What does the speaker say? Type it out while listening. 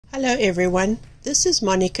Hello everyone, this is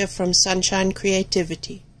Monica from Sunshine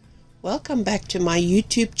Creativity. Welcome back to my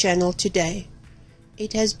YouTube channel today.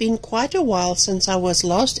 It has been quite a while since I was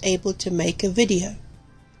last able to make a video.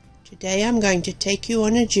 Today I'm going to take you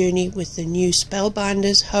on a journey with the new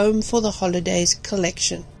Spellbinders Home for the Holidays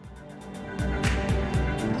collection.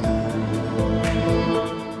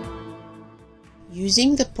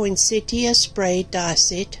 Using the poinsettia spray die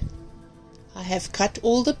set, I have cut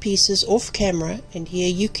all the pieces off camera, and here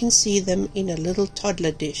you can see them in a little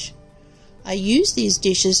toddler dish. I use these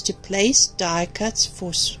dishes to place die cuts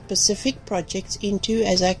for specific projects into,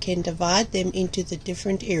 as I can divide them into the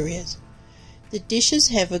different areas. The dishes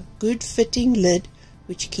have a good fitting lid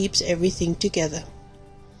which keeps everything together.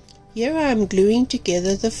 Here I am gluing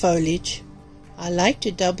together the foliage. I like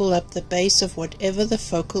to double up the base of whatever the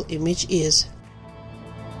focal image is.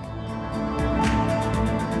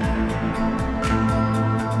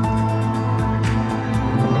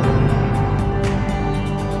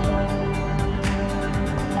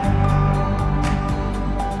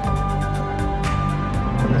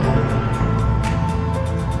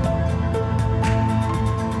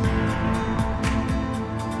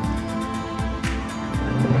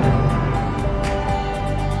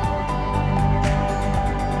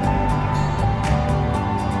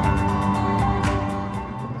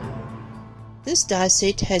 This die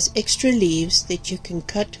set has extra leaves that you can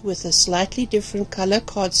cut with a slightly different color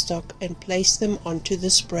cardstock and place them onto the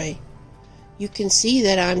spray. You can see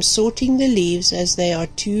that I am sorting the leaves as they are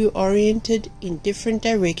too oriented in different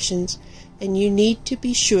directions, and you need to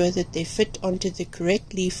be sure that they fit onto the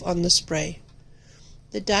correct leaf on the spray.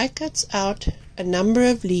 The die cuts out a number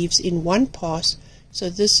of leaves in one pass, so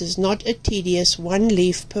this is not a tedious one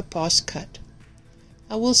leaf per pass cut.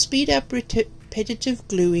 I will speed up repetitive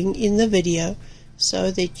gluing in the video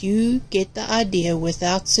so that you get the idea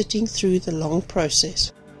without sitting through the long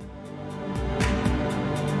process.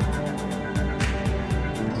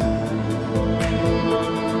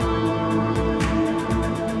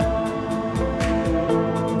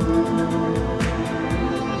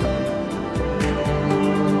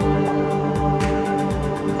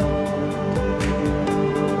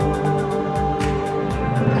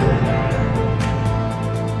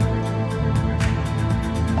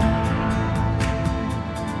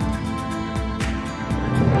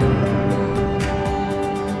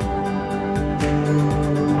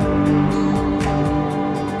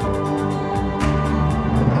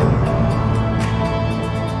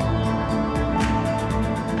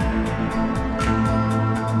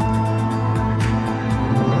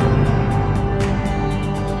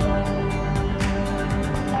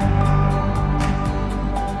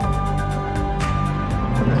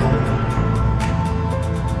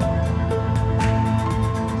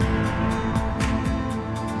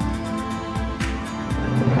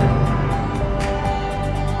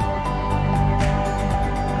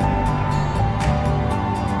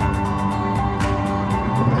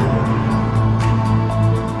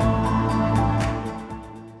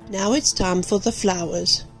 Now it's time for the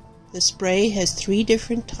flowers. The spray has 3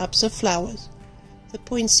 different types of flowers. The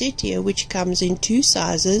poinsettia, which comes in 2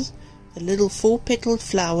 sizes, the little 4-petaled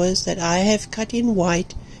flowers that I have cut in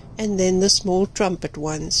white, and then the small trumpet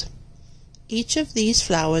ones. Each of these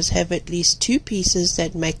flowers have at least 2 pieces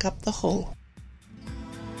that make up the whole.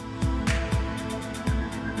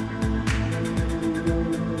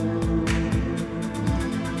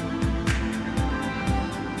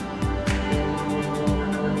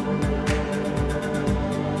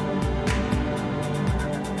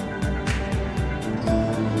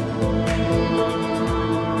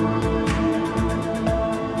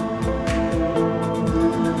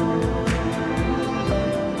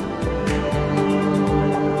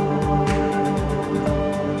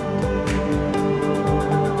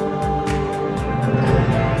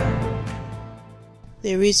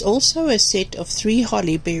 There is also a set of 3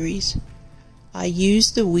 holly berries. I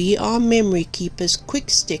use the We Are Memory Keepers quick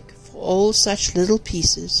stick for all such little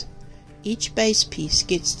pieces. Each base piece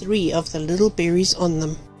gets 3 of the little berries on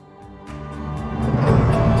them.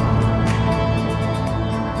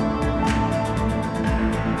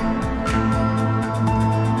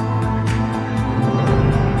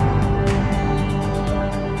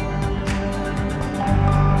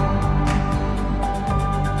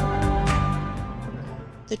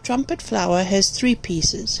 The trumpet flower has 3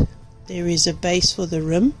 pieces. There is a base for the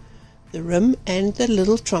rim, and the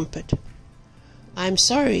little trumpet. I'm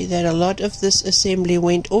sorry that a lot of this assembly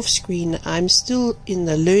went off screen. I'm still in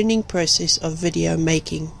the learning process of video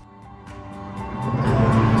making.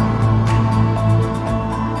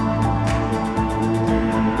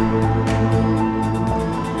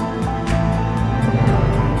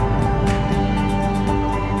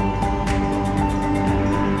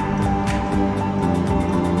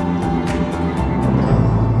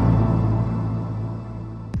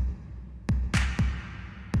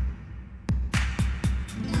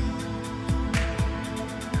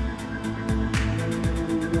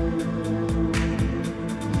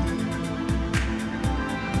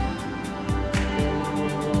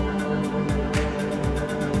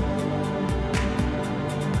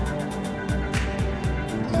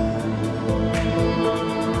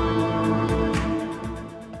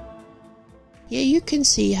 There you can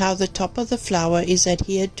see how the top of the flower is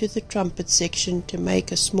adhered to the trumpet section to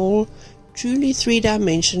make a small, truly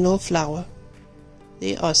three-dimensional flower.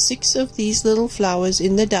 There are 6 of these little flowers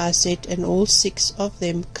in the die set and all 6 of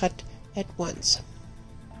them cut at once.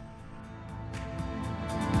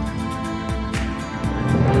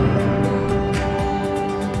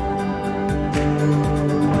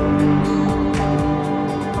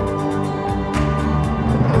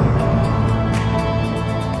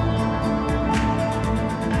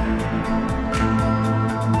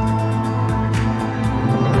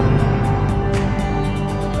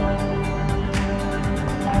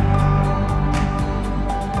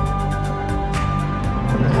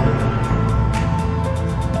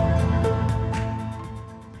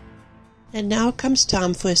 And now comes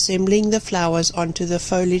time for assembling the flowers onto the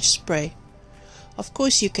foliage spray. Of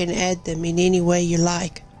course you can add them in any way you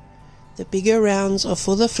like. The bigger rounds are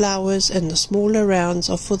for the flowers and the smaller rounds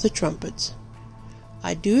are for the trumpets.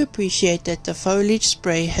 I do appreciate that the foliage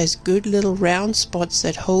spray has good little round spots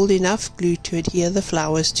that hold enough glue to adhere the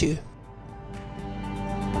flowers to.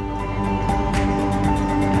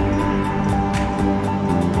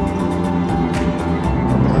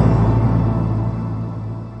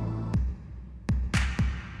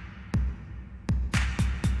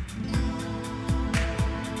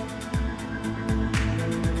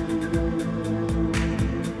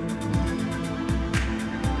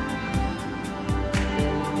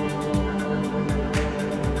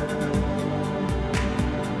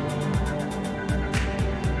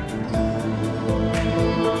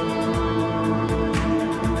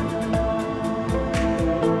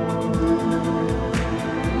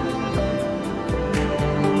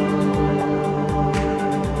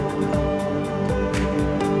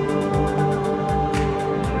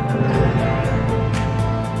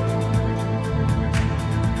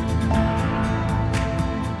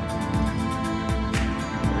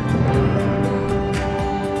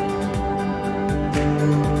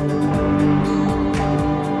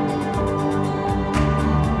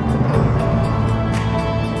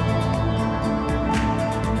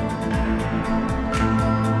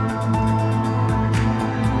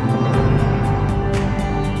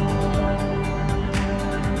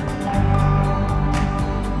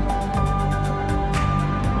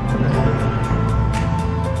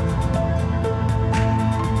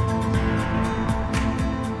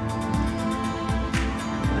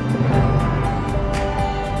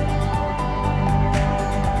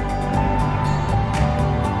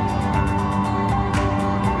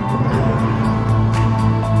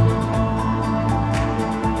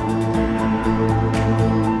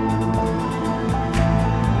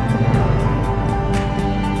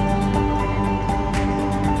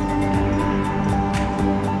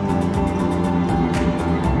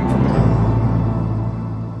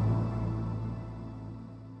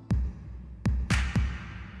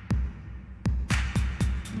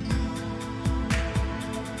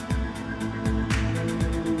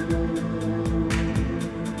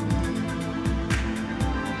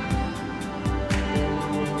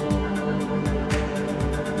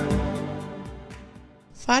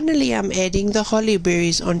 Finally, I'm adding the holly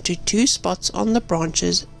berries onto 2 spots on the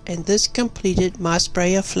branches, and this completed my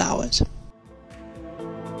spray of flowers.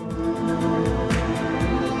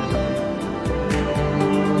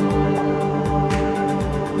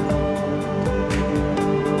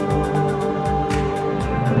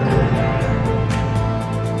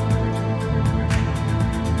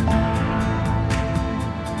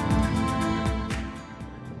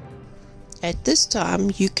 At this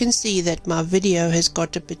time you can see that my video has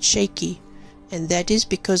got a bit shaky, and that is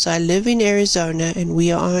because I live in Arizona and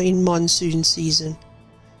we are in monsoon season.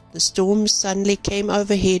 The storm suddenly came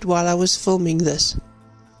overhead while I was filming this.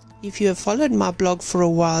 If you have followed my blog for a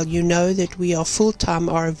while, you know that we are full-time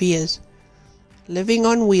RVers. Living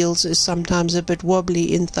on wheels is sometimes a bit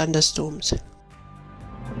wobbly in thunderstorms.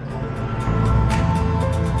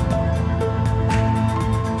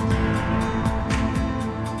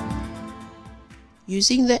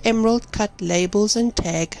 Using the emerald cut labels and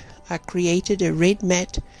tag, I created a red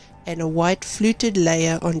mat and a white fluted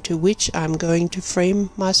layer onto which I am going to frame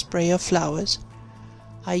my spray of flowers.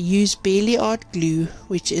 I use Barely Art glue,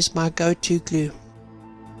 which is my go-to glue.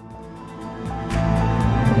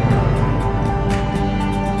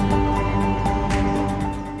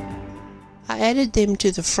 I added them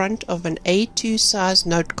to the front of an A2 size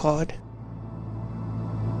note card.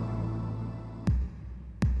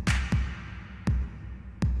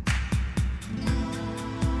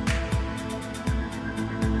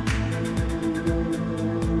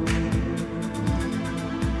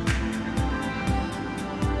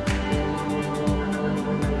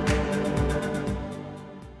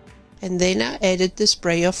 and then I added the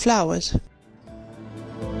spray of flowers.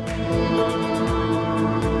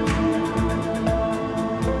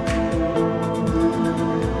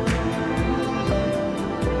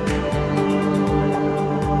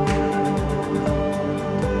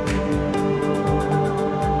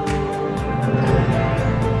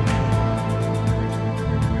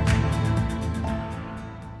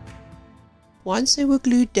 Once they were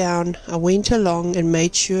glued down, I went along and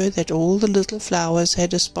made sure that all the little flowers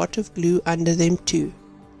had a spot of glue under them too.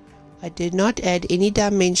 I did not add any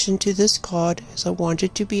dimension to this card as I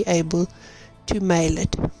wanted to be able to mail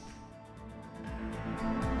it.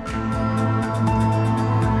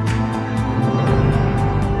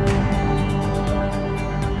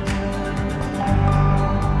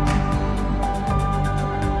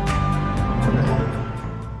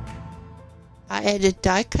 I added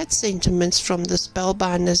die-cut sentiments from the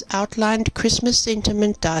Spellbinders Outlined Christmas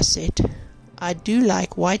Sentiment die set. I do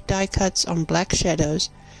like white die cuts on black shadows,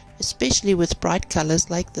 especially with bright colors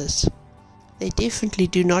like this. They definitely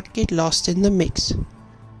do not get lost in the mix.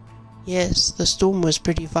 Yes, the storm was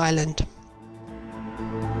pretty violent.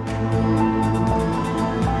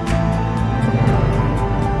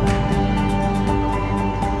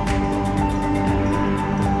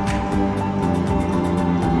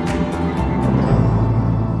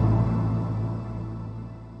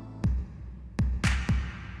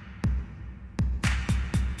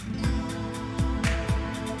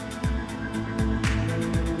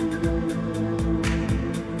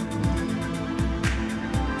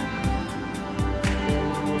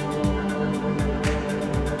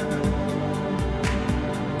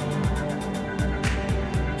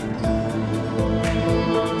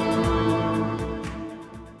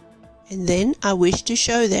 And then I wish to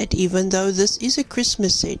show that even though this is a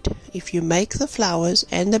Christmas set, if you make the flowers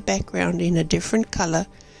and the background in a different color,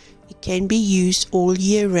 it can be used all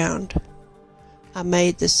year round. I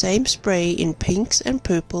made the same spray in pinks and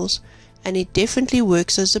purples, and it definitely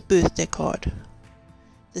works as a birthday card.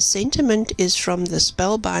 The sentiment is from the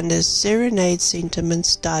Spellbinders Serenade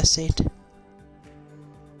Sentiments die set.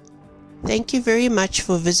 Thank you very much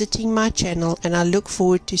for visiting my channel, and I look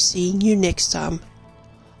forward to seeing you next time.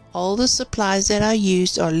 All the supplies that I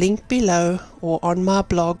used are linked below or on my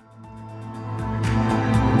blog.